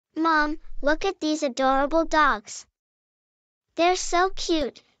Mom, look at these adorable dogs. They're so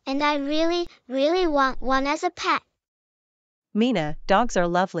cute, and I really, really want one as a pet. Mina, dogs are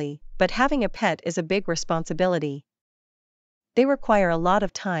lovely, but having a pet is a big responsibility. They require a lot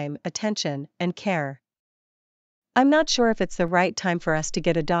of time, attention, and care. I'm not sure if it's the right time for us to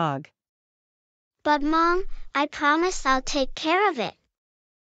get a dog. But Mom, I promise I'll take care of it.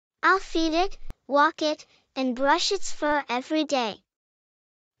 I'll feed it, walk it, and brush its fur every day.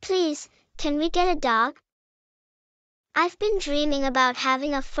 Please, can we get a dog? I've been dreaming about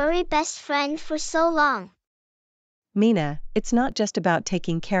having a furry best friend for so long. Mina, it's not just about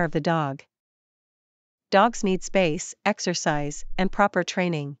taking care of the dog. Dogs need space, exercise, and proper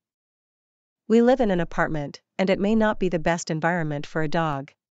training. We live in an apartment, and it may not be the best environment for a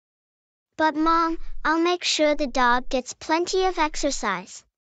dog. But Mom, I'll make sure the dog gets plenty of exercise.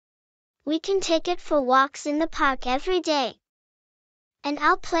 We can take it for walks in the park every day. And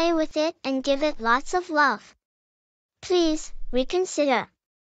I'll play with it and give it lots of love. Please, reconsider.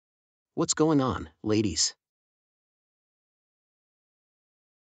 What's going on, ladies?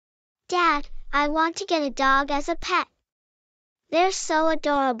 Dad, I want to get a dog as a pet. They're so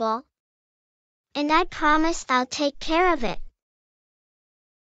adorable. And I promise I'll take care of it.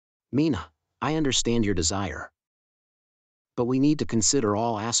 Mina, I understand your desire. But we need to consider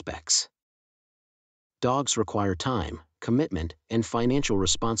all aspects. Dogs require time, commitment, and financial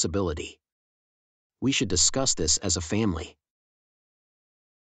responsibility. We should discuss this as a family.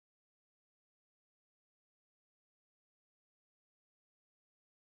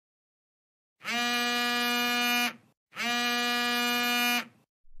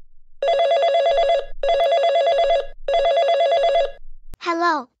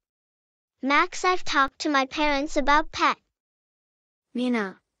 Hello. Max, I've talked to my parents about pet.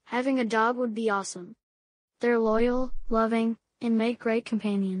 Mina, having a dog would be awesome. They're loyal, loving, and make great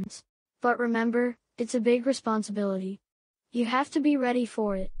companions. But remember, it's a big responsibility. You have to be ready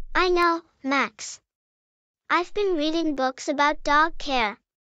for it. I know, Max. I've been reading books about dog care,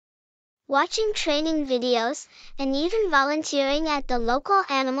 watching training videos, and even volunteering at the local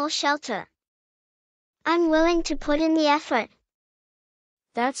animal shelter. I'm willing to put in the effort.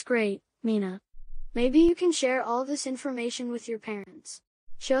 That's great, Mina. Maybe you can share all this information with your parents.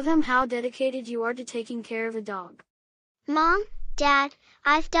 Show them how dedicated you are to taking care of a dog. Mom, Dad,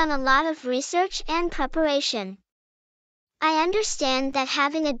 I've done a lot of research and preparation. I understand that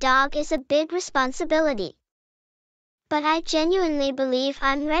having a dog is a big responsibility. But I genuinely believe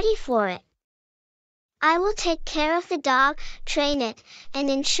I'm ready for it. I will take care of the dog, train it, and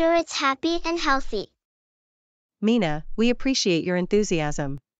ensure it's happy and healthy. Mina, we appreciate your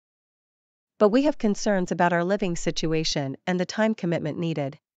enthusiasm. But we have concerns about our living situation and the time commitment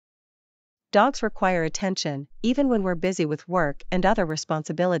needed. Dogs require attention, even when we're busy with work and other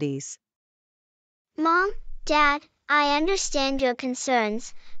responsibilities. Mom, Dad, I understand your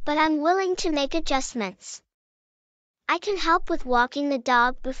concerns, but I'm willing to make adjustments. I can help with walking the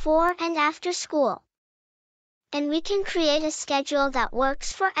dog before and after school. And we can create a schedule that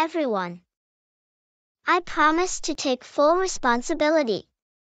works for everyone. I promise to take full responsibility.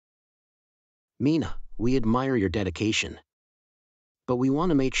 Mina, we admire your dedication. But we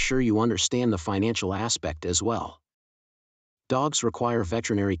want to make sure you understand the financial aspect as well. Dogs require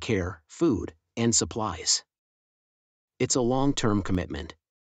veterinary care, food, and supplies. It's a long-term commitment.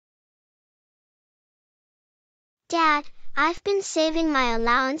 Dad, I've been saving my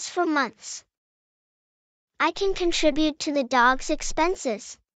allowance for months. I can contribute to the dog's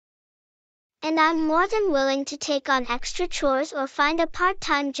expenses. And I'm more than willing to take on extra chores or find a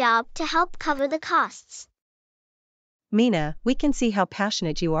part-time job to help cover the costs. Mina, we can see how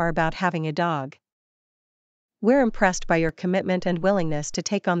passionate you are about having a dog. We're impressed by your commitment and willingness to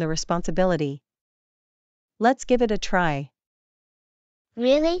take on the responsibility. Let's give it a try.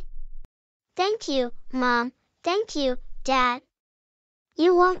 Really? Thank you, Mom. Thank you, Dad.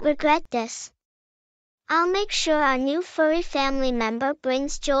 You won't regret this. I'll make sure our new furry family member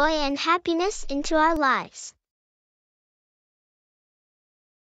brings joy and happiness into our lives.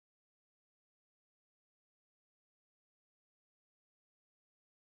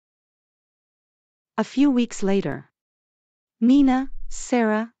 A few weeks later, Mina,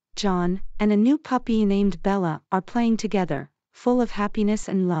 Sarah, John, and a new puppy named Bella are playing together, full of happiness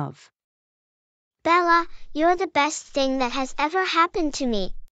and love. Bella, you're the best thing that has ever happened to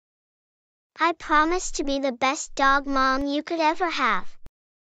me. I promise to be the best dog mom you could ever have.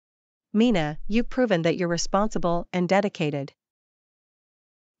 Mina, you've proven that you're responsible and dedicated.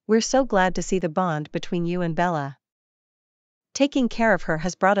 We're so glad to see the bond between you and Bella. Taking care of her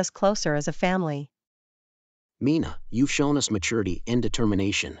has brought us closer as a family. Mina, you've shown us maturity and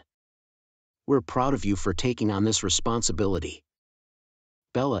determination. We're proud of you for taking on this responsibility.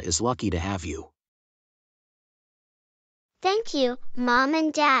 Bella is lucky to have you. Thank you, Mom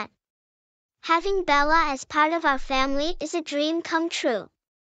and Dad. Having Bella as part of our family is a dream come true.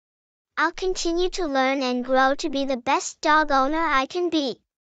 I'll continue to learn and grow to be the best dog owner I can be.